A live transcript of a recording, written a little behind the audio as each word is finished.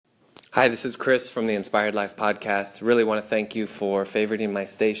Hi, this is Chris from the Inspired Life podcast. Really want to thank you for favoriting my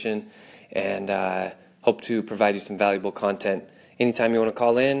station and hope to provide you some valuable content. Anytime you want to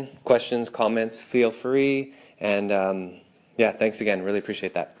call in, questions, comments, feel free. And yeah, thanks again. Really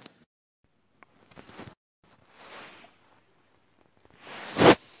appreciate that.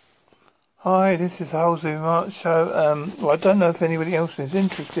 Hi, this is Halsey March Show. I don't know if anybody else is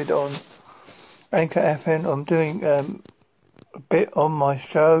interested on Anchor FM. I'm doing a bit on my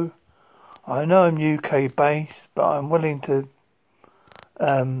show. I know I'm UK based, but I'm willing to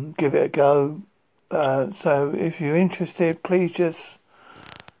give it a go. So if you're interested, please just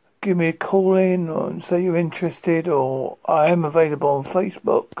give me a call in or say you're interested, or I am available on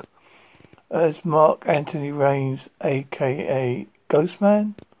Facebook as Mark Anthony Rains, aka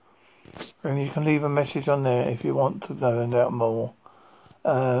Ghostman. And you can leave a message on there if you want to know out more.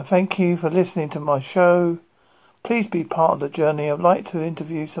 Thank you for listening to my show. Please be part of the journey. I'd like to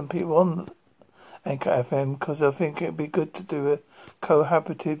interview some people on Anchor FM because I think it'd be good to do a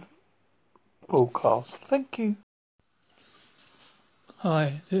cohabitive broadcast. Thank you.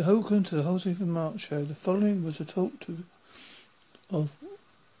 Hi, welcome to the Halsey and Mark Show. The following was a talk of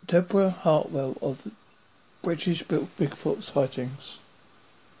Deborah Hartwell of the British Bigfoot sightings.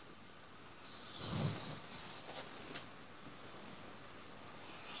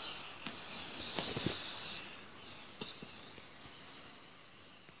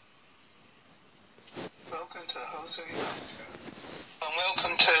 Welcome to the Halsey and Mark Show. And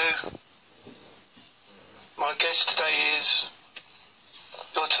welcome to my guest today is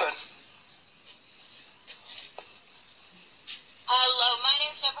your turn. Hello, my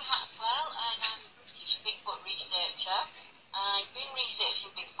name's Deborah Hartwell and I'm a British Bigfoot researcher. I've been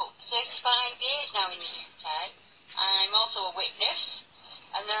researching Bigfoot for 35 years now in the UK. I'm also a witness,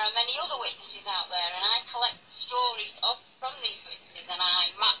 and there are many other witnesses out there, and I collect the stories from these witnesses and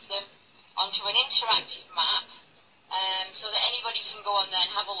I map them onto an interactive map so that anybody can go on there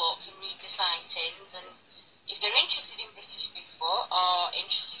and have a look and read the sightings. And if they're interested in British Bigfoot or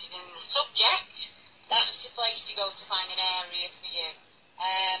interested in the subject, that's the place to go to find an area for you.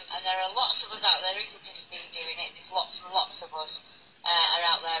 And there are lots of us out there. There isn't just me doing it. There's lots and lots of us are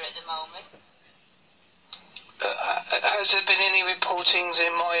out there at the moment. Has there been any reportings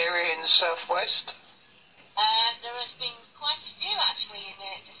in my area in the southwest? There has been quite a few actually in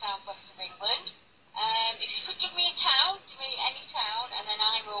the southwest of England. If you could give me a town, give me any town, and then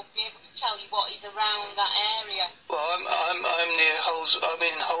I will be able to tell you what is around that area. Well, I'm near I'm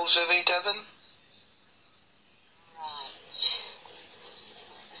in Holsworthy, Devon.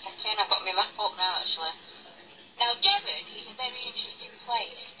 I've got my map up now actually. Now Devon is a very interesting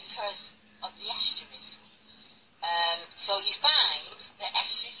place because of the estuaries. So you find that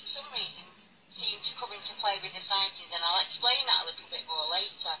estuaries for some reason seem to come into play with the sightings, and I'll explain that a little bit more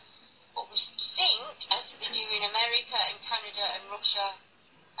later. But we think, as they do in America and Canada and Russia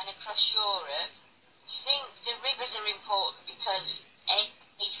and across Europe, we think the rivers are important because A,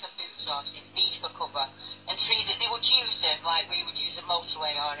 for food sources, B, for cover, and 3, that they would use them like we would use a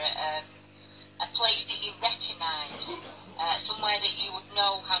motorway or a place that you recognise, somewhere that you would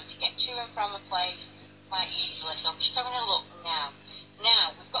know how to get to and from a place quite easily. So I'm just having a look now.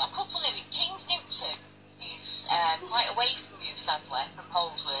 Now, we've got a couple of Kings Newton is quite away from you, sadly, from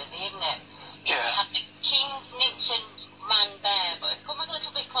Holsworthy, isn't it? Yeah. We have the Kings Newton man bear, but if we come a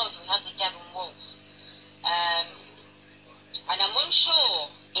little bit closer, we have the Devon wolf. And I'm unsure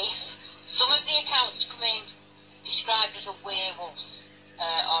if some of the accounts come in described as a werewolf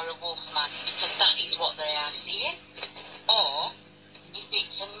or a wolf man, because that is what they are seeing, or if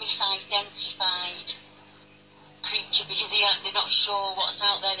it's a misidentified creature because they're not sure what's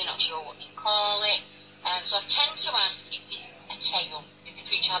out there, they're not sure what to call it. So I tend to ask if it's a tail. Did the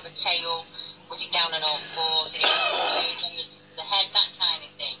creature have a tail? Was it down on all fours? Did it have on the head? That kind of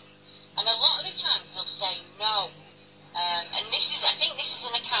thing. And a lot of the times they'll say no. And I think this is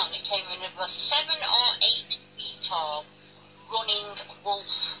an account that came in of a 7 or 8 feet tall running wolf.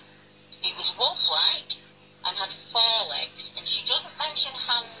 It was wolf-like and had 4 legs, and she doesn't mention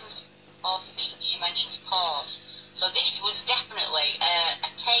hands or feet, she mentions paws. So this was definitely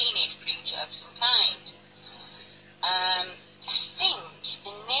a canid creature of some kind. I think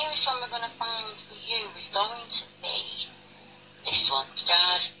the nearest one we're going to find for you is going to be this one,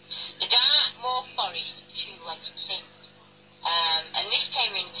 the Dartmoor Forest two-legged thing. And this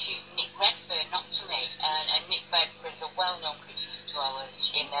came into Nick Redfern, not to me, and Nick Redfern is a well-known creature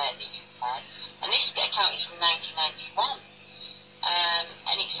dwellers in the UK. And this account is from 1991.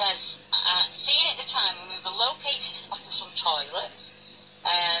 And it says, seen at the time when we were located at the back of some toilets.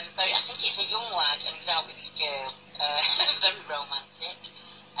 But I think it's a young lad and he's out with his girl. Very romantic.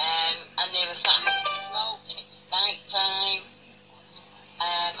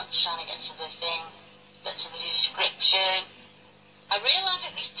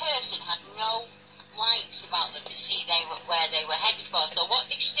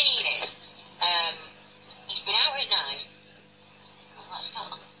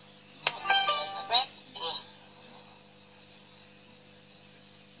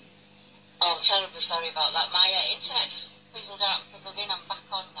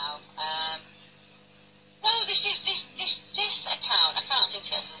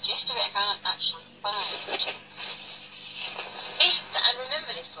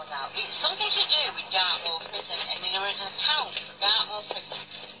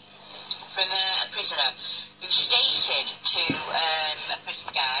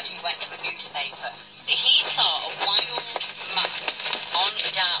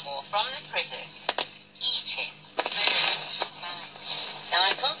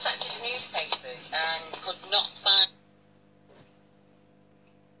 and could not find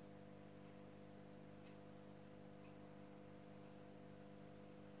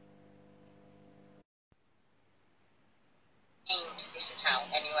this account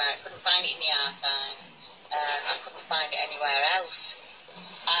anywhere. I couldn't find it in the archives. I couldn't find it anywhere else.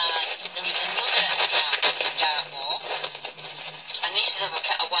 And there is another account in Dartmoor, and this is a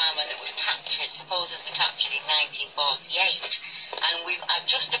wildman that was captured, supposedly captured in 1948. And I've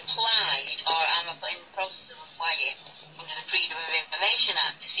just applied, or I'm in the process of applying, under the Freedom of Information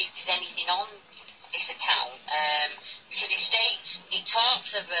Act to see if there's anything on this account. Because it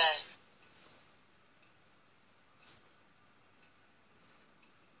talks of a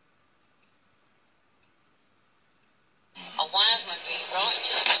wildman being brought into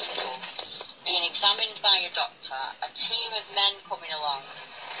the hospital, being examined by a doctor, a team of men coming along,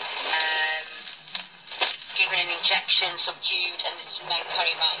 given an injection, subdued, and the men carry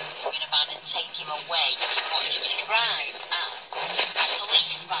him out in a van and take him away in what is described as a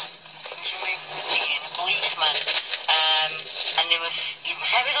policeman. He was removed from the scene, a policeman, and he was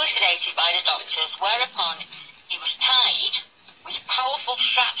heavily elucidated by the doctors, whereupon he was tied with powerful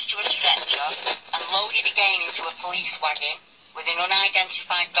straps to a stretcher and loaded again into a police wagon with an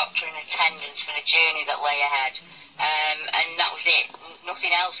unidentified doctor in attendance for the journey that lay ahead. And that was it. Nothing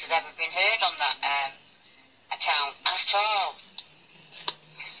else has ever been heard on that account at all.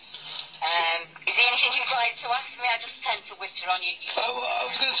 Is there anything you'd like to ask me? I just tend to witter on you. I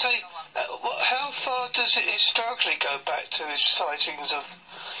was going to say, how far does it historically go back to his sightings of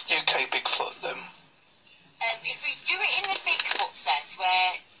UK Bigfoot then? If we do it in the Bigfoot sense,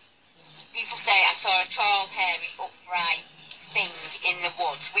 where people say, I saw a tall, hairy, upright thing in the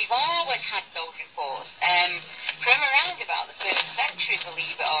woods, we've always had those reports, from around about the 1st century,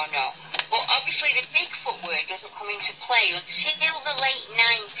 believe it or not. But obviously the Bigfoot word doesn't come into play until the late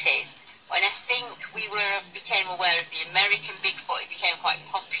 90s, when I think we became aware of the American Bigfoot. It became quite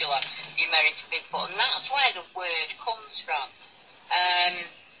popular, the American Bigfoot, and that's where the word comes from.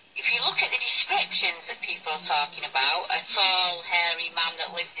 If you look at the descriptions that people are talking about, a tall, hairy man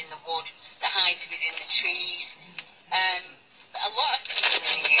that lives in the wood, that hides within the trees, a lot of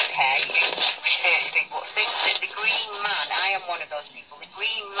people in the UK who research Bigfoot think that the Green Man, I am one of those people, the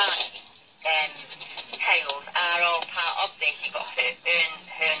Green Man tales are all part of this. You've got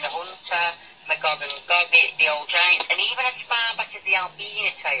Herne the Hunter, Magog and Gog, the old giants, and even as far back as the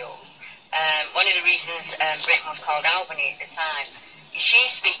Albina tales. One of the reasons Britain was called Albany at the time, she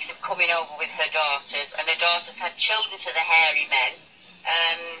speaks of coming over with her daughters, and her daughters had children to the hairy men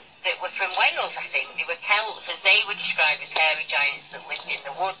that were from Wales, I think. They were Celts, and they were described as hairy giants that lived in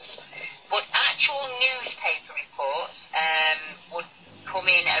the woods. But actual newspaper reports would come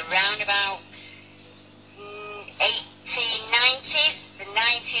in around about 1890s, the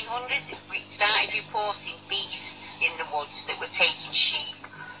 1900s. We started reporting beasts in the woods that were taking sheep,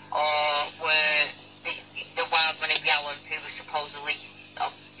 or were the wildman of Yalham, who was supposedly,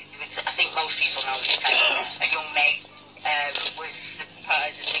 I think most people know this time, a young maiden was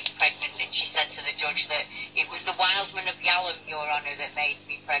supposedly pregnant, and she said to the judge that it was the wildman of Yalham, Your Honour, that made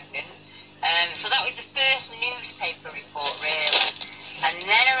me pregnant. So that was the first newspaper report, really. And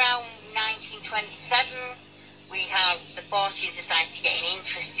then around 1927, we have the Fortean Society getting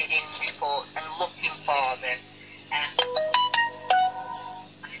interested in reports and looking for them.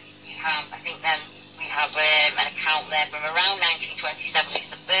 I think then we have an account there from around 1927.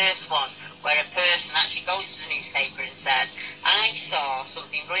 It's the first one where a person actually goes to the newspaper and says, I saw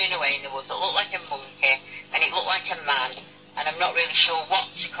something running away in the woods that looked like a monkey, and it looked like a man, and I'm not really sure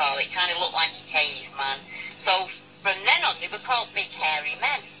what to call it. It kind of looked like a caveman. So from then on, they were called big hairy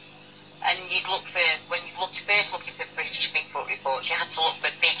men. And you'd look for, when you first looking for British Bigfoot reports, you had to look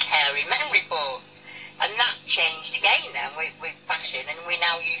for big hairy men reports. And that changed again then with fashion, and we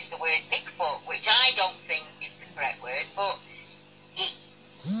now use the word Bigfoot, which I don't think is the correct word, but it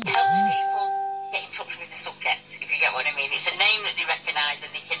helps people get in touch with the subject, if you get what I mean. It's a name that they recognise, and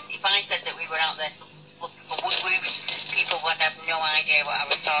they can, if I said that we were out there looking for woodwolves, people would have no idea what I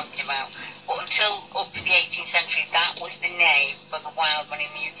was talking about. But until up to the 18th century, that was the name for the wild one in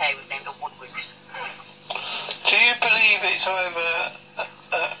the UK, was named a woodwolf. Do you believe it's either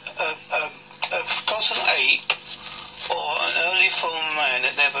a fossil ape or an early form man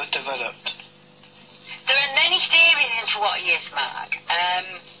that never developed? There are many theories into what he is, Mark.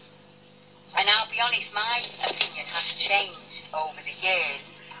 And I'll be honest, my opinion has changed over the years.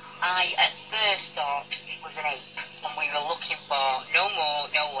 I at first thought it was an ape, and we were looking for no more,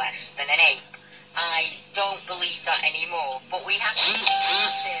 no less than an ape. I don't believe that anymore, but we have to keep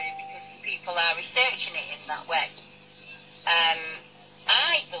that theory because people are researching it in that way.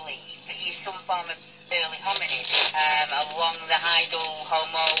 I believe is some form of early hominid, along the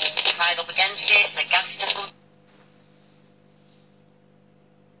Homo heidelbergensis, the Gastus.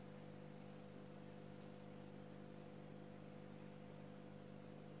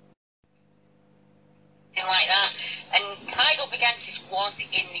 Like that, and heidelbergensis was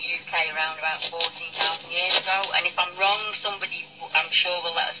in the UK around about 14,000 years ago, and if I'm wrong, somebody I'm sure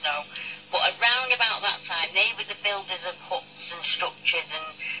will let us know, but around about that time they were the builders of huts and structures,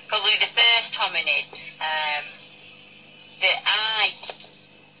 and probably the first hominids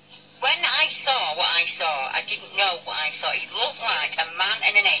when I saw what I saw, I didn't know what I saw. It looked like a man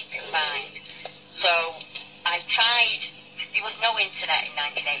and an ape combined. So I tried, there was no internet in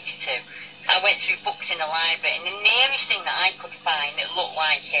 1982. I went through books in the library, and the nearest thing that I could find that looked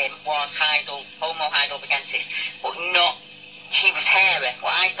like him was Homo heidelbergensis, but not, he was hairy.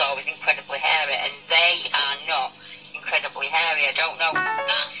 What I saw was incredibly hairy, and they are not incredibly hairy. I don't know.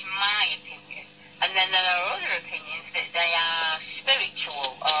 That's my opinion. And then there are other opinions that they are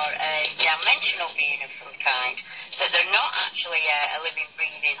spiritual or a dimensional being of some kind, that they're not actually a living,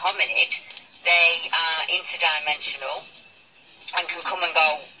 breathing hominid. They are interdimensional and can come and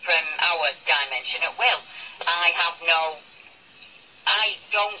go from our dimension at will. I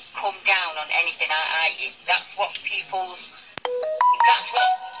don't come down on anything. That's what the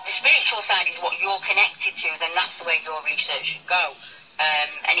spiritual side is what you're connected to, then that's the way your research should go.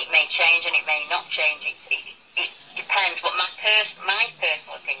 And it may change and it may not change. It depends. But my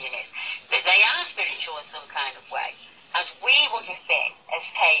personal opinion is that they are spiritual in some kind of way, as we would have been as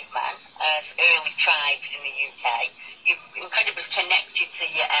cavemen, as early tribes in the UK. You're incredibly connected to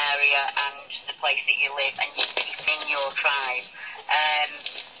your area and the place that you live, and you're in your tribe.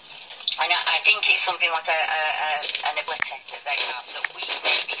 And I think it's something like an ability that they have that we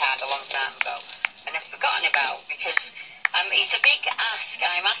maybe had a long time ago and have forgotten about, because it's a big ask.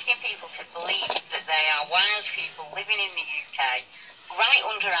 I'm asking people to believe that they are wild people living in the UK, right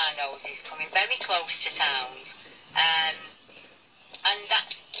under our noses, coming very close to towns, and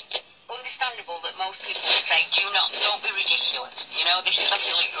that's understandable that most people would say, don't be ridiculous, this is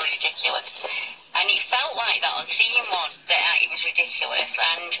absolutely ridiculous. And it felt like that on seeing one, that it was ridiculous,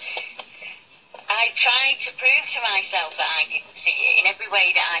 and I tried to prove to myself that I didn't see it in every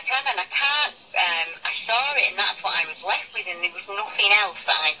way that I can, and I can't. I saw it, and that's what I was left with, and there was nothing else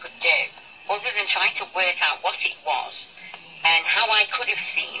that I could do other than try to work out what it was and how I could have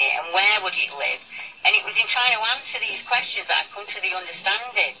seen it and where would it live. And it was in trying to answer these questions that I've come to the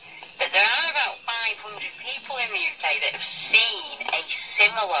understanding that there are about 500 people in the UK that have seen a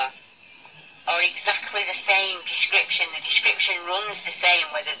similar or exactly the same description. The description runs the same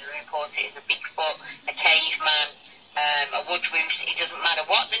whether they report it as a Bigfoot, a caveman, a woodroose. It doesn't matter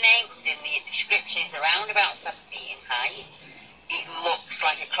what the name is in the description. It's around about 7 feet in height. It looks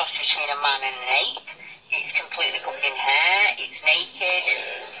like a cross between a man and an ape. It's completely covered in hair. It's naked.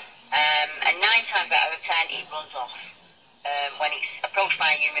 And 9 times out of 10 it runs off. When it's approached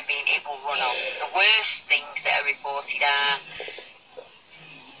by a human being, it will run off. The worst things that are reported are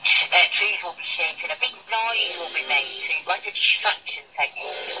trees will be shaken, a big noise will be made, like a distraction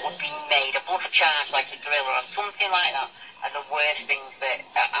technique would be made, a bluff charge like a gorilla or something like that, are the worst things that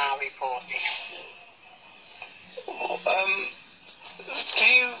are reported. Do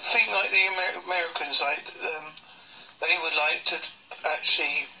you think like the Americans, they would like to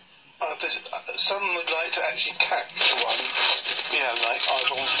actually, some would like to actually capture one, like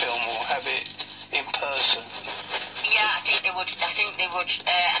either on film or have it in person? Yeah, I think they would. I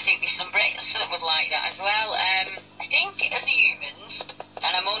think there's some Brits that would like that as well. I think as humans,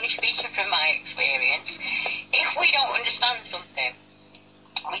 and I'm only speaking from my experience, if we don't understand something,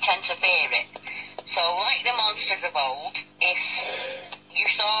 we tend to fear it. So like the monsters of old, if you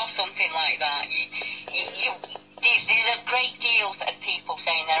saw something like that, there's a great deal of people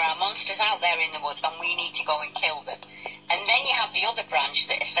saying there are monsters out there in the woods and we need to go and kill them. And then you have the other branch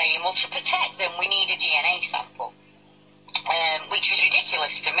that are saying, well, to protect them, we need a DNA sample. Which is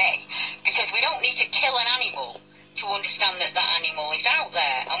ridiculous to me, because we don't need to kill an animal to understand that that animal is out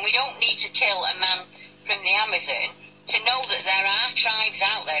there, and we don't need to kill a man from the Amazon to know that there are tribes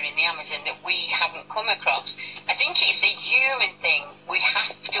out there in the Amazon that we haven't come across. I think it's a human thing we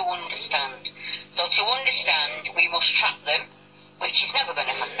have to understand. So to understand, we must trap them, which is never going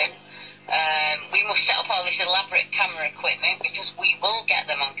to happen. We must set up all this elaborate camera equipment, because we will get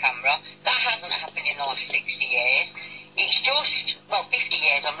them on camera. That hasn't happened in the last 60 years. It's just, 50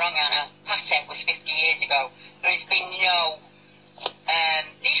 years, I'm wrong, Anna. Patek was 50 years ago. There has been no...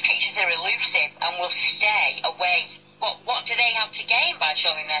 these creatures are elusive and will stay away. What do they have to gain by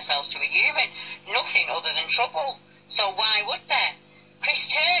showing themselves to a human? Nothing other than trouble. So why would they? Chris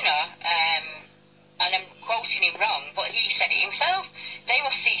Turner,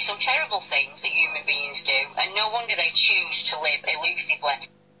 terrible things that human beings do, and no wonder they choose to live elusively.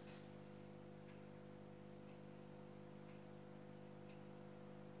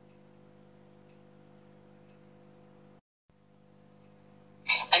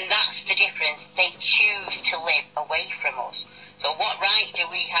 And that's the difference. They choose to live away from us. So what right do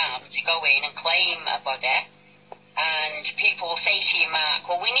we have to go in and claim a body? And people will say to you, Mark,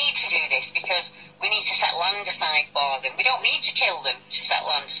 well, we need to do this because we need to set land aside for them. We don't need to kill them to set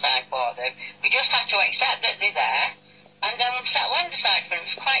land aside for them. We just have to accept that they're there and then set land aside for them.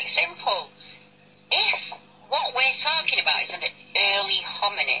 It's quite simple. If what we're talking about is an early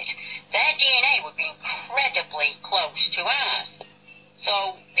hominid, their DNA would be incredibly close to ours.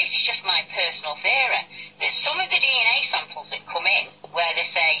 So this is just my personal theory, that some of the DNA samples that come in, where they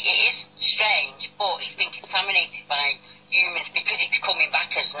say it is strange, but it's been contaminated by humans because it's coming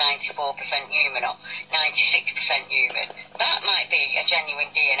back as 94% human or 96% human, that might be a genuine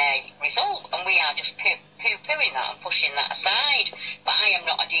DNA result, and we are just poo-pooing that and pushing that aside. But I am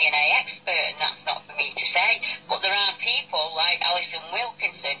not a DNA expert, and that's not for me to say. But there are people like Alison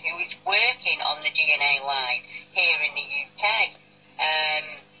Wilkinson who is working on the DNA line here in the UK.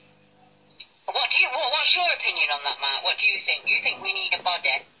 What's your opinion on that, Mark? What do you think? Do you think we need a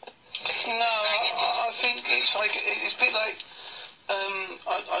body? No, I think it's like it's a bit like I'm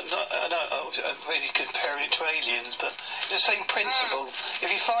really comparing it to aliens, but it's the same principle. If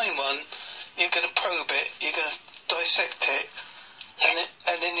you find one, you're going to probe it, you're going to dissect it,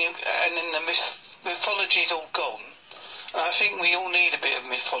 and then the mythology's all gone. And I think we all need a bit of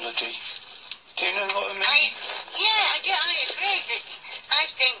mythology. Do you know what I mean? I agree. I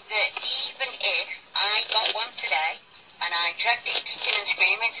think that even if I got one today and I dragged it kicking and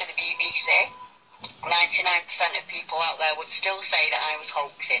screaming to the BBC, 99% of people out there would still say that I was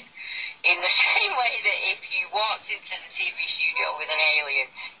hoaxing. In the same way that if you walked into the TV studio with an alien,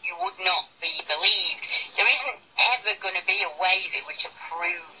 you would not be believed. There isn't ever going to be a way that we can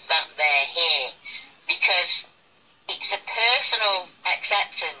prove that they're here, because it's a personal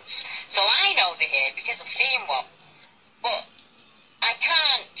acceptance. So I know they're here because I've seen one, but I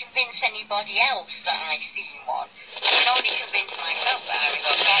can't convince anybody else that I've seen one. I can only convince myself that I was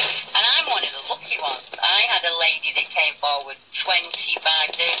okay. And I'm one of the lucky ones. I had a lady that came forward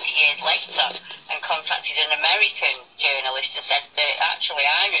 25, 30 years later and contacted an American journalist and said that actually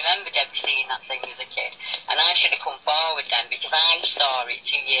I remember Debbie seeing that thing as a kid, and I should have come forward then because I saw it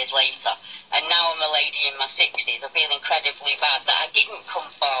 2 years later. And now I'm a lady in my 60s. I feel incredibly bad that I didn't come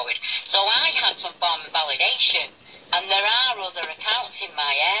forward. So I had some form of validation. And there are other accounts in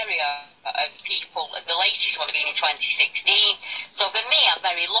my area of people, the latest one being in 2016. So for me, I'm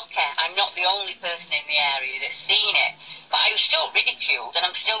very lucky. I'm not the only person in the area that's seen it. But I was still ridiculed, and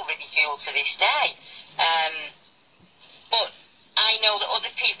I'm still ridiculed to this day. But I know that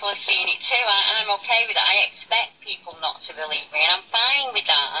other people have seen it too. I'm okay with that. I expect people not to believe me, and I'm fine with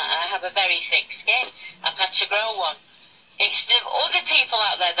that. I have a very thick skin. I've had to grow one. It's the other people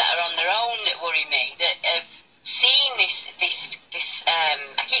out there that are on their own that worry me, that have seen this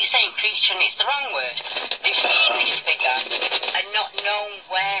I keep saying creature and it's the wrong word. They've seen this figure and not known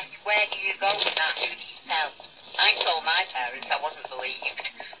where do you go with that, who do you tell? I told my parents I wasn't believed.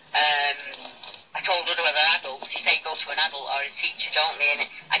 I told other adults, if they go to an adult or a teacher, don't they? And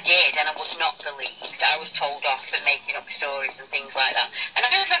I did, and I was not believed. I was told off for making up stories and things like that. And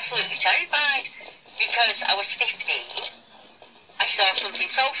I was absolutely terrified because I was 15. I saw something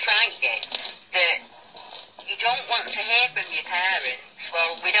so frightening that you don't want to hear from your parents.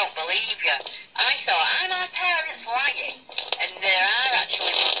 Well, we don't believe you. I thought, are my parents lying? And there are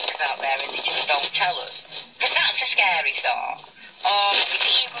actually monsters out there and they just don't tell us. Because that's a scary thought. Or is it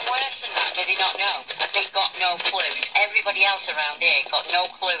even worse than that? Do they not know? Have they got no clue? Everybody else around here got no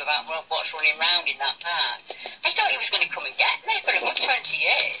clue about what's running around in that park. I thought he was going to come and get me for a good 20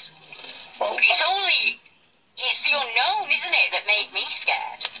 years. But it's the unknown, isn't it, that made me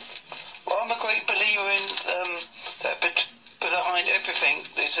scared. Well, I'm a great believer in that behind everything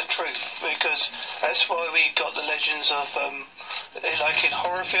is the truth, because that's why we got the legends of, like in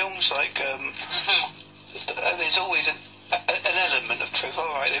horror films, like, there's always an element of truth.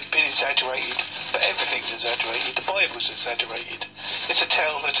 All right, they've been exaggerated, but everything's exaggerated. The Bible's exaggerated. It's a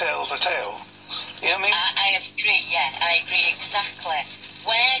tale of a tale of a tale. You know what I mean? I agree, yeah, I agree exactly.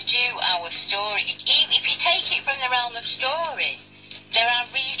 Where do our stories, if you take it from the realm of stories, there are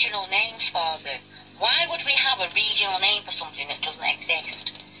regional names for them. Why would we have a regional name for something that doesn't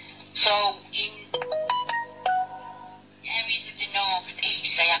exist? So, in areas of the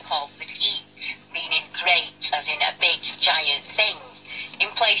north-east, they are called Begeet, meaning great, as in a big, giant thing. In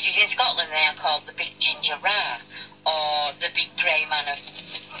places in Scotland, they are called the Big Ginger Ra, or the Big Grey Man of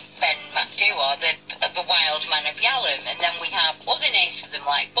Ben Macdu, or the Wild Man of Yalham, and then we have other names for them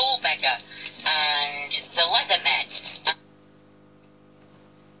like Bullbeggar and the Leathermen.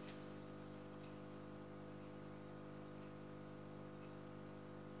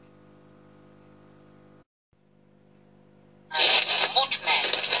 Mudmen.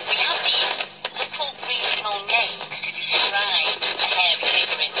 We have these little regional names to describe a hairy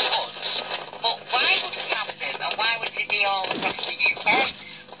figure in the woods, but why would we have them, and why would they be all across the UK?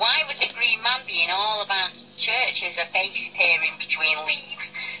 Why would the Green Man be in all of our churches, a face peering between leaves?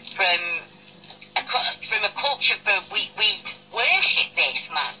 From a culture, we worship this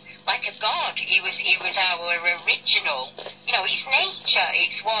man like a god. He was our original. You know, it's nature.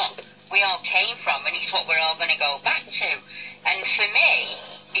 It's what we all came from, and it's what we're all going to go back to. And for me,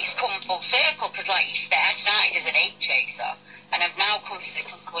 it's come full circle, because like you said, I started as an ape chaser, and I've now come to the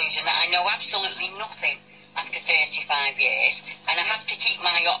conclusion that I know absolutely nothing after 35 years, and I have to keep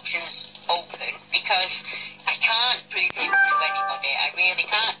my options open, because I can't prove it to anybody, I really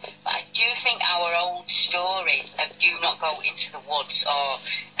can't. But I do think our old stories of do not go into the woods, or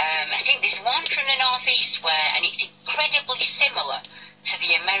I think there's one from the northeast where, and it's incredibly similar to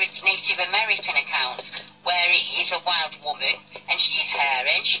the Native American accounts, where it is a wild woman, and she is hairy,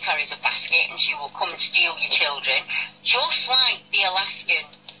 and she carries a basket, and she will come and steal your children, just like the Alaskan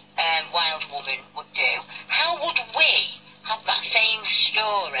wild woman would do. How would we have that same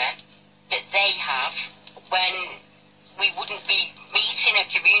story that they have when we wouldn't be meeting or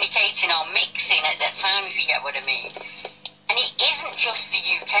communicating or mixing at that time, if you get what I mean? And it isn't just the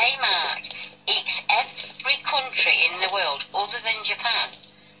UK, Mark. It's every country in the world, other than Japan,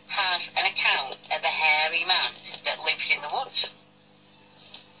 has an account of a hairy man that lives in the woods.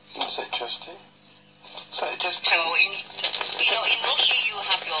 That's interesting. So in Russia you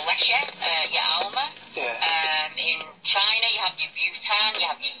have your Lesha, your Alma. Yeah. In China you have your Bhutan, you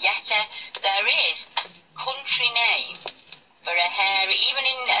have your Yeti. There is a country name for a hairy. Even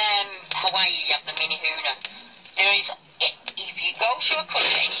in Hawaii you have the Minihuna. There is. If you go to a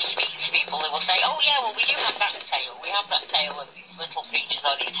country and you speak to people, they will say, oh yeah, well we do have that tale. We have that tale of these little creatures,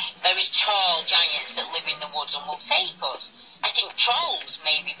 or these very tall giants that live in the woods and will take us. I think trolls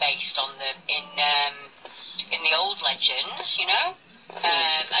may be based on them in the old legends, you know.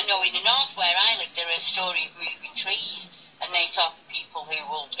 I know in the north where I live there is a story of moving trees, and they talk of people who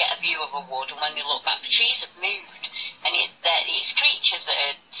will get a view of a wood, and when they look back the trees have moved, and it's creatures that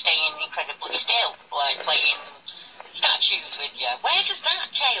are staying incredibly still, like playing statues with you. Where does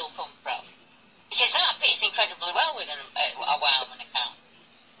that tale come from? Because that fits incredibly well with a Wildman account.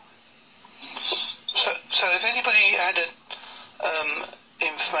 So if anybody had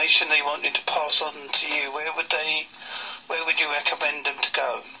information they wanted to pass on to you, where would you recommend them to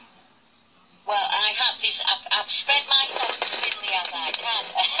go? Well, I have this. I've spread myself as thinly as I can,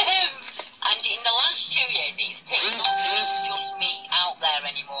 and in the last 2 years, it's picked up. There isn't just me out there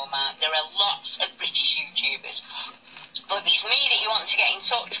anymore, Mark. There are lots of British YouTubers. But if it's me that you want to get in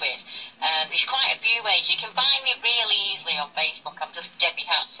touch with, there's quite a few ways. You can find me really easily on Facebook. I'm just Debbie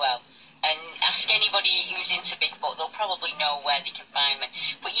Hatswell. And ask anybody who's into Bigfoot, they'll probably know where they can find me.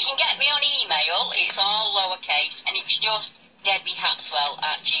 But you can get me on email. It's all lowercase, and it's just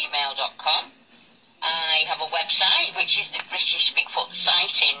debbiehatswell@gmail.com. I have a website, which is the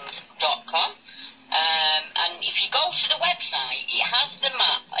BritishBigfootSightings.com. And if you go to the website, it has the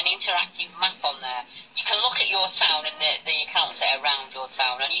map, an interactive map on there. You can look at your town and the accounts that are around your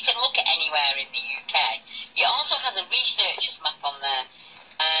town, and you can look at anywhere in the UK. It also has a researcher's map on there.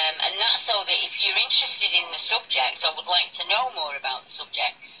 And that's so that if you're interested in the subject or would like to know more about the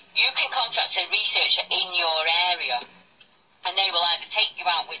subject, you can contact a researcher in your area, and they will either take you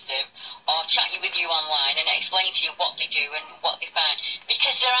out with them or chat with you online and explain to you what they do and what they find.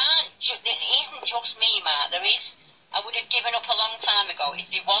 Because there isn't just me, Mark. I would have given up a long time ago if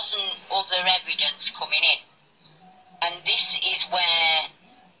there wasn't other evidence coming in. And this is where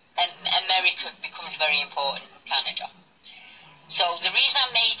America becomes very important, in Canada. So the reason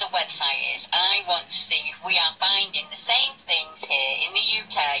I made the website is I want to see if we are finding the same things here in the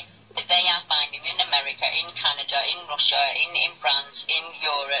UK that they are finding in America, in Canada, in Russia, in France, in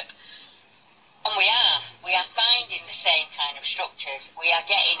Europe. And we are finding the same kind of structures. We are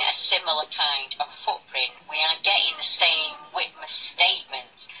getting a similar kind of footprint. We are getting the same witness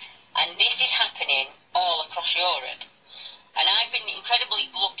statements. And this is happening all across Europe. And I've been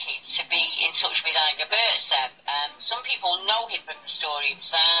incredibly lucky to be in touch with Igor Burtsev. Some people know him from the story of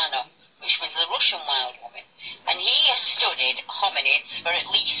Zana, which was the Russian wild woman. And he has studied hominids for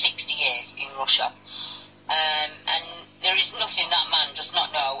at least 60 years in Russia. And there is nothing that man does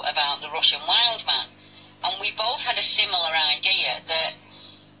not know about the Russian wild man. And we both had a similar idea that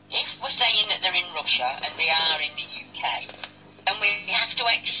if we're saying that they're in Russia and they are in the UK, then we have to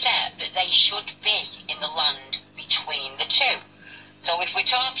accept that they should be in the land between the two. So if we're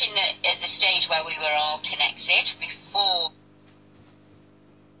talking at the stage where we were all connected before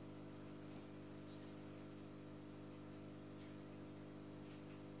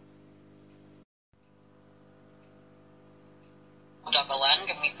Doggerland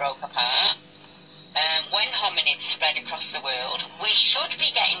and we broke apart, when hominids spread across the world, we should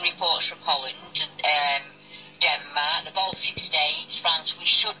be getting reports from Holland, Denmark, the Baltic States, France. We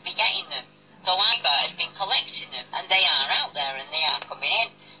should be getting them. So IBA has been collecting them, and they are out there and they are coming in.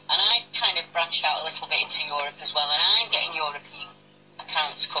 And I've kind of branched out a little bit into Europe as well, and I'm getting European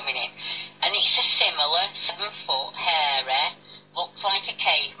accounts coming in. And it's a similar 7-foot, hairy, looks like a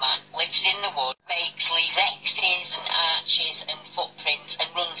caveman, lives in the woods, leaves X's and arches and footprints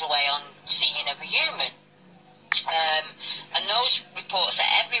and runs away on seeing of a human. And those reports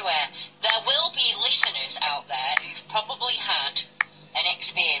are everywhere. There will be listeners out there who've probably had an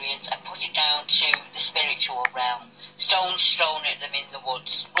experience and put it down to the spiritual realm. Stones thrown at them in the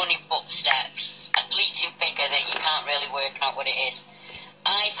woods, running footsteps, a fleeting figure that you can't really work out what it is.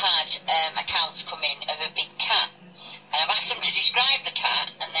 I've had accounts come in of a big cat, and I've asked them to describe the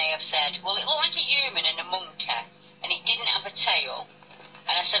cat, and they have said, well, it looked like a human and a monkey, and it didn't have a tail.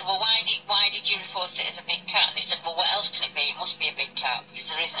 And I said, well, why did you report it as a big cat? And they said, well, what else can it be? It must be a big cat, because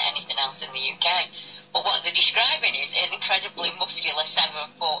there isn't anything else in the UK. But what they're describing is an incredibly muscular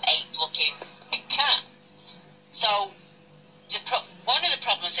 7-foot, 8-looking big cat. So one of the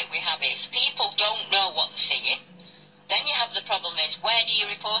problems that we have is people don't know what they're seeing. Then you have the problem is, where do you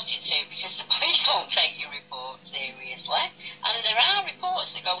report it to? Because the police won't take your report seriously. And there are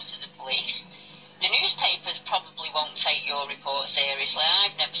reports that go to the police. The newspapers probably won't take your report seriously.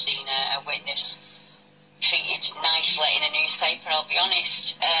 I've never seen a witness treated nicely in a newspaper, I'll be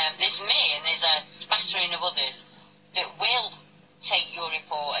honest. There's me and there's a spattering of others that will take your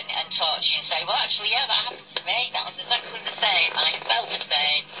report and talk to you and say, well, actually, yeah, that happened to me. That was exactly the same. I felt the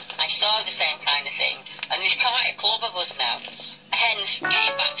same. I saw the same kind of thing. And there's quite a club of us now. Hence,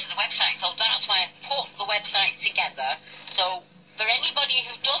 getting back to the website. So that's why I put the website together. So for anybody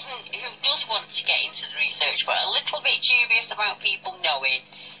who does want to get into the research, but a little bit dubious about people knowing,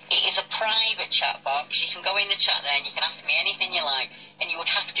 it is a private chat box. You can go in the chat there and you can ask me anything you like, and you would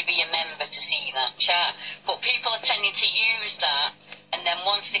have to be a member to see that chat. But people are tending to use that, and then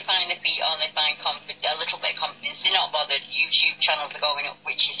once they find their feet on, they find a little bit of confidence, they're not bothered. YouTube channels are going up,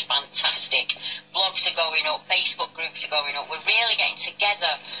 which is fantastic. Blogs are going up, Facebook groups are going up. We're really getting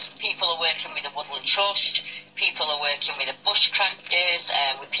together. People are working with the Woodland Trust, people are working with the bushcrafters,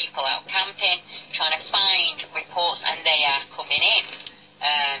 with people out camping, trying to find reports, and they are coming in.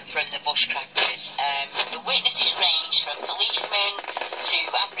 From the bushcrafters. The witnesses range from policemen to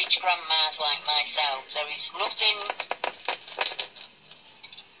average grandmas like myself. There's nothing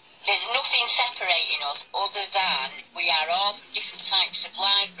separating us other than we are all from different types of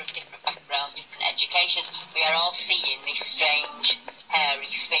life, from different backgrounds, different educations. We are all seeing this strange, hairy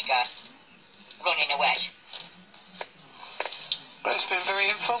figure running away. Well, it's been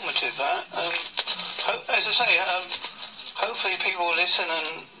very informative, that. As I say, hopefully people will listen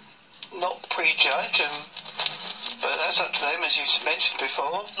and not prejudge, but that's up to them, as you mentioned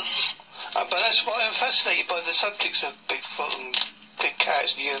before. But that's why I'm fascinated by the subjects of Bigfoot and big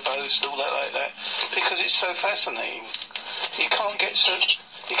cats and UFOs and all that like that, because it's so fascinating. You can't get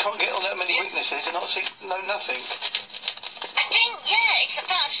all that many witnesses and not know nothing. I think,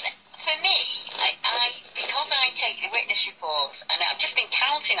 that's, for me, because I take the witness reports, and I've just been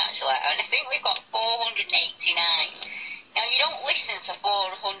counting actually, and I think we've got 489. Now, you don't listen to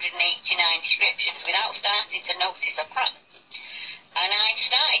 489 descriptions without starting to notice a pattern. And I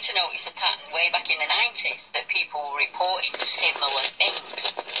started to notice a pattern way back in the 90s that people were reporting similar things.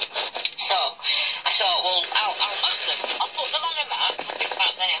 So I thought, well, I'll map them. I'll put them on a map. I think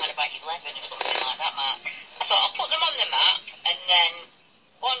back then I had about 11 or something like that, Mark. I thought I'll put them on the map, and then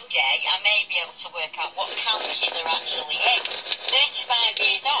one day I may be able to work out what county they're actually in. 35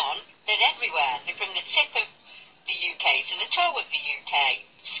 years on, they're everywhere. They're from the tip of the UK to the toe of the UK.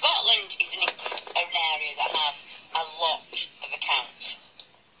 Scotland is an area that has a lot of accounts,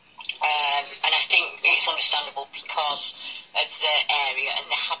 and I think it's understandable because of the area and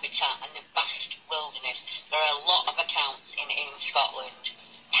the habitat and the vast wilderness. There are a lot of accounts in Scotland.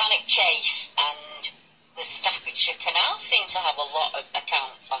 Cannock Chase and the Staffordshire Canal seem to have a lot of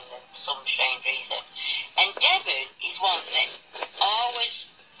accounts on them for some strange reason. And Devon is one that always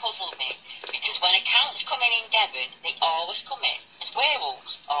puzzled me, because when accounts come in Devon, they always come in as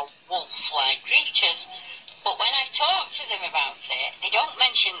werewolves or wolf-like creatures. But when I've talked to them about it, they don't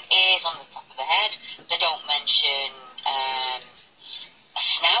mention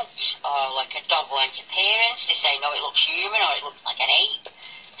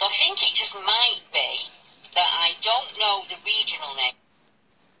just might be that I don't know the regional name.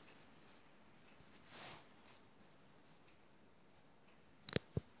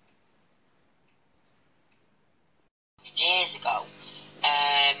 Years ago.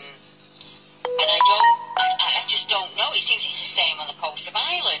 And I just don't know. It seems it's the same on the coast of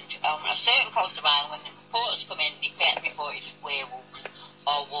Ireland. On a certain coast of Ireland, when the reports come in, they get reported as werewolves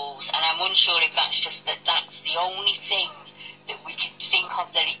or wolves. And I'm unsure if that's just that's the only thing that we could think of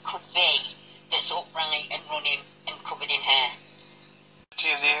that it could be that's upright and running and covered in hair.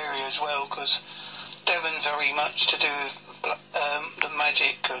 The area as well, because Devon's very much to do with the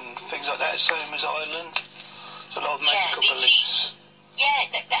magic and things like that, same as Ireland. There's a lot of magical beliefs. Yeah,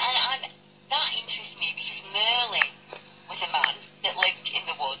 and that interests me because Merlin was a man that lived in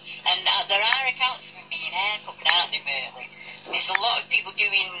the woods, and there are accounts of him being haircut, aren't there, Merlin? There's a lot of people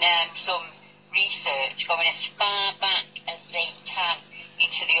doing some research, going as far back as they can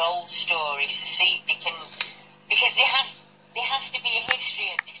into the old stories to see if they can, because there has to be a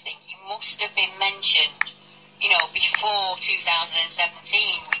history of this thing. He must have been mentioned, before 2017.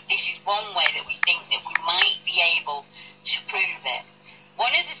 This is one way that we think that we might be able to prove it.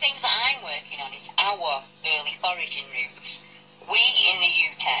 One of the things that I'm working on is our early foraging routes. We in the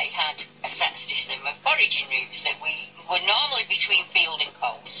UK had a set system of foraging routes that we were normally between field and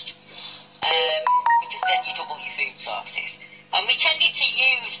coast, because then you double your food sources. And we tended to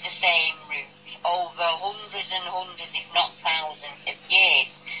use the same routes over hundreds and hundreds, if not thousands of years.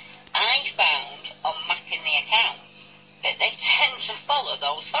 I found on mapping the accounts that they tend to follow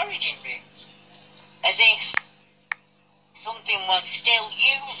those foraging routes, as if something was still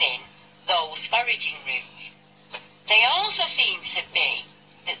using those foraging routes. They also seem to be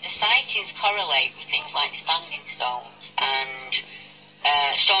that the sightings correlate with things like standing stones and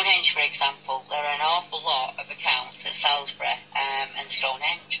Stonehenge, for example. There are an awful lot of accounts at Salisbury and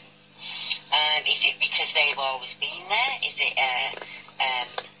Stonehenge. Is it because they've always been there? Is it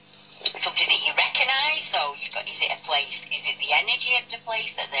something that you recognise? So is it a place? Is it the energy of the place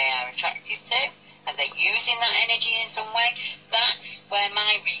that they are attracted to? Are they using that energy in some way? That's where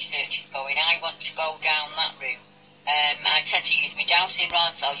my research is going. I want to go down that route. I tend to use my dowsing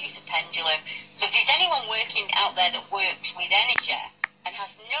rods, I'll use a pendulum. So if there's anyone working out there that works with energy and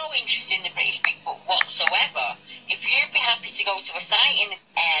has no interest in the British Bigfoot whatsoever, if you'd be happy to go to a site in the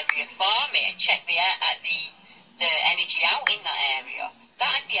area for me and check the energy out in that area,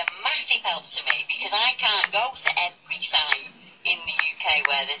 that'd be a massive help to me, because I can't go to every site in the UK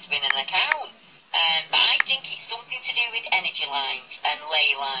where there's been an account. But I think it's something to do with energy lines and ley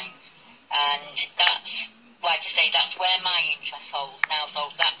lines, and that's, like I say, that's where my interest holds now, so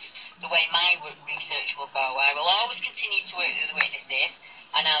that's the way my research will go. I will always continue to work with the witnesses,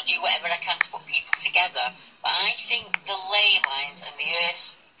 and I'll do whatever I can to put people together, but I think the ley lines and the earth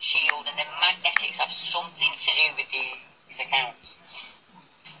shield and the magnetics have something to do with these accounts.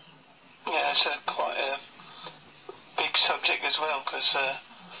 Yeah, it's quite a big subject as well, because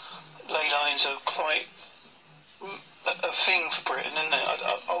ley lines are quite a thing for Britain, isn't it?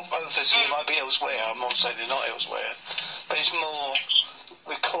 Obviously, it might be elsewhere. I'm not saying they're not elsewhere, but it's more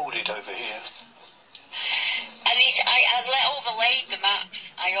recorded over here. And I overlaid the maps.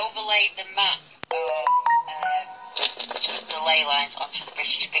 I overlaid the map of the ley lines onto the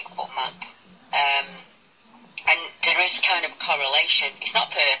British Bigfoot map. And there is kind of a correlation. It's not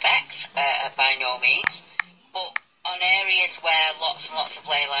perfect, by no means, but on areas where lots and lots of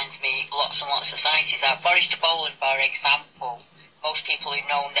ley lines meet, lots and lots of sightings are. Forest of Bowland, for example, most people who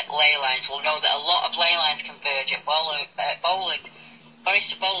know ley lines will know that a lot of ley lines converge at Bowland.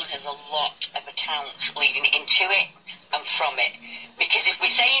 Forest of Bowland has a lot of accounts leading into it and from it. Because if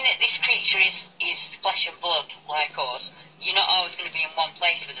we're saying that this creature is flesh and blood like us, you're not always going to be in one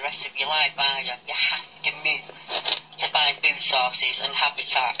place for the rest of your life, are you? You have to move to find food sources and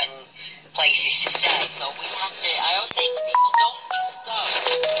habitat and places to stay. So we have to, I always say to people, don't just go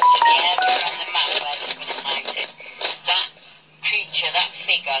to the area on the map where there's been a sighting. That creature, that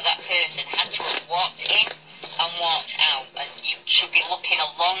figure, that person had to have walked in and walked out, and you should be looking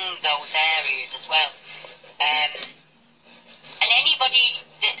along those areas as well. And anybody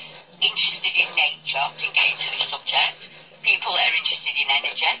that's interested in nature can get into this subject. People that are interested in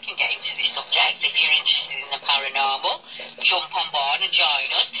energy can get into this subject. If you're interested in the paranormal, jump on board and join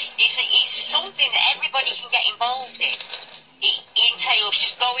us. It's something that everybody can get involved in. It entails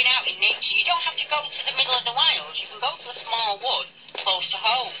just going out in nature. You don't have to go to the middle of the wilds. You can go to a small wood close to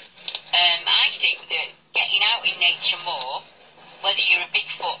home. I think that getting out in nature more, whether you're a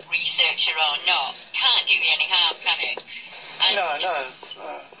Bigfoot researcher or not, can't do you any harm, can it? And No.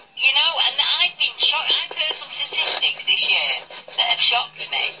 you know, and I've been shocked. I've heard some statistics this year that have shocked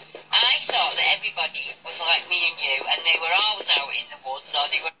me. I I thought that everybody was like me and you, and they were always out in the woods, or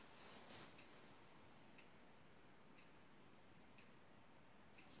they were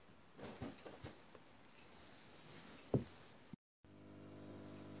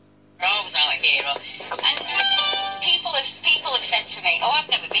always out here. And people have said to me, "Oh, I've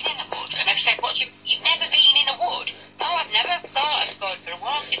never been in the wood," and I've said, "What? You've never been in a wood?" "No, I've never thought of going for a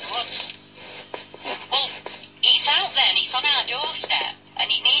walk in the woods." Well, it's out there and it's on our doorstep, and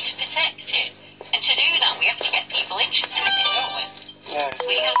it needs protected. And to do that, we have to get people interested in it, don't we? Yeah.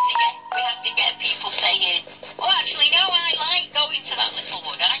 We have to get people saying, "Oh, actually, no, I like going to that little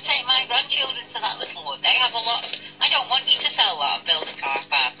wood. I take my grandchildren to that little wood. They have a lot. I don't want you to sell that and build a car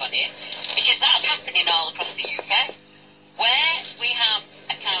park on it," because that's happening all across the UK. Where we have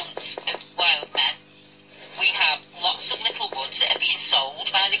accounts of wild men, we have lots of little woods that are being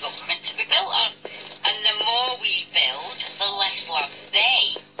sold by the government to be built on. And the more we build, the less land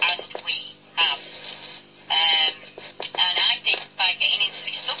they and we have. And I think by getting into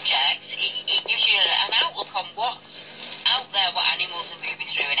this subject, it gives you an outlook on what's out there, what animals are moving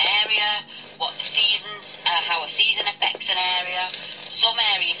through an area, what the seasons, how a season affects an area. Some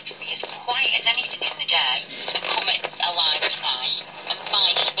areas can be as quiet as anything in the day and come alive at night, and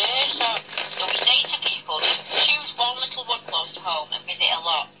vice versa. So we say to people, choose one little wood close to home and visit a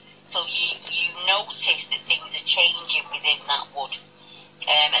lot, so you notice that things are changing within that wood.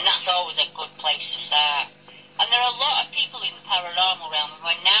 And that's always a good place to start. And there are a lot of people in the paranormal realm who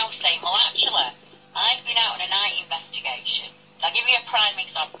are now saying, "Well, actually, I've been out on a night investigation." I'll give you a prime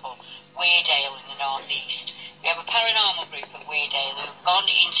example. Weardale in the northeast. We have a paranormal group at Weardale who've gone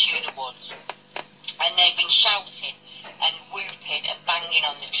into the woods, and they've been shouting and whooping and banging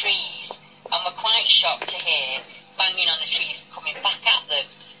on the trees. And we're quite shocked to hear banging on the trees coming back at them.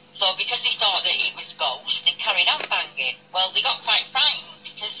 So because they thought that it was ghosts, they carried on banging. Well, they got quite frightened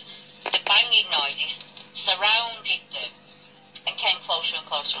because the banging noises surrounded them and came closer and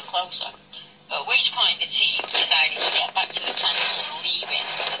closer and closer. At which point the team decided to get back to the tent and leave it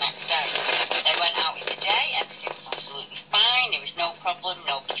for the next day. They went out in the day, everything was absolutely fine, there was no problem,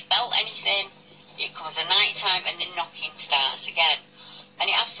 nobody felt anything. It comes at night time and the knocking starts again. And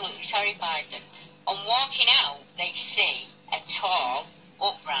it absolutely terrified them. On walking out, they see a tall,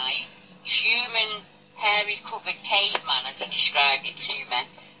 upright, human, hairy covered caveman, as he described it to me,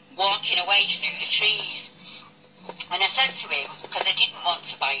 walking away through the trees. And I said to him, because I didn't want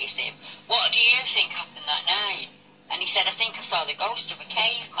to bias him, "What do you think happened that night?" And he said, "I think I saw the ghost of a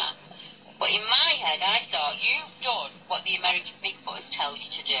caveman." But in my head, I thought, you've done what the American Bigfoot tells you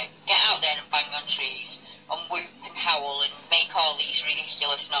to do. Get out there and bang on trees and whoop and howl and make all these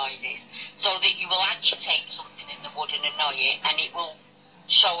ridiculous noises so that you will agitate something in the wood and annoy it, and it will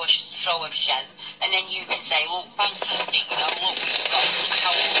show a show of shen, and then you can say, "Look, fantastic, look, we've got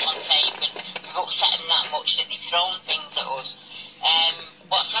howls on tape and we've upset them that much that they've thrown things at us."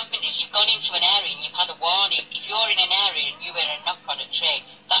 What's happened is you've gone into an area and you've had a warning. If you're in an area and you hear a knock on a tree,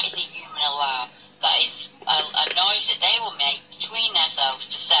 that is a human alarm. That is a noise that they will make between themselves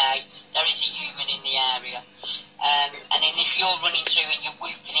to say there is a human in the area. And then if you're running through and you're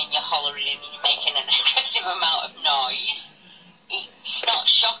whooping and you're hollering and you're making an excessive amount of noise, it's not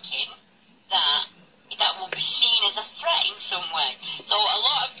shocking that that will be seen as a threat in some way. So a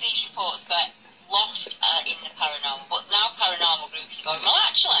lot of these reports get lost in the paranormal, but now paranormal groups are going, "Well,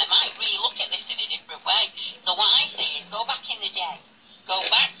 actually, I might really look at this in a different way." So what I say is go back in the day, go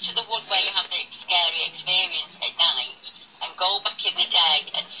back to the wood where you have the scary experience at night, and go back in the day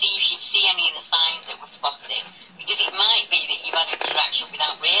and see if you see any of the signs that we're spotting, because it might be that you've had interaction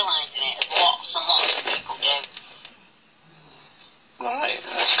without realising it, as lots and lots of people do. Right,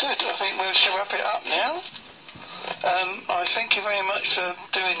 that's good. I think we should wrap it up now. I thank you very much for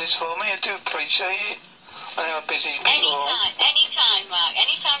doing this for me. I do appreciate it. I know how busy you are. Anytime, Mark.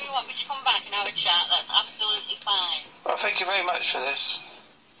 Anytime you want me to come back and have a chat, that's absolutely fine. Well, thank you very much for this.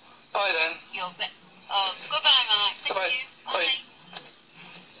 Bye then. You're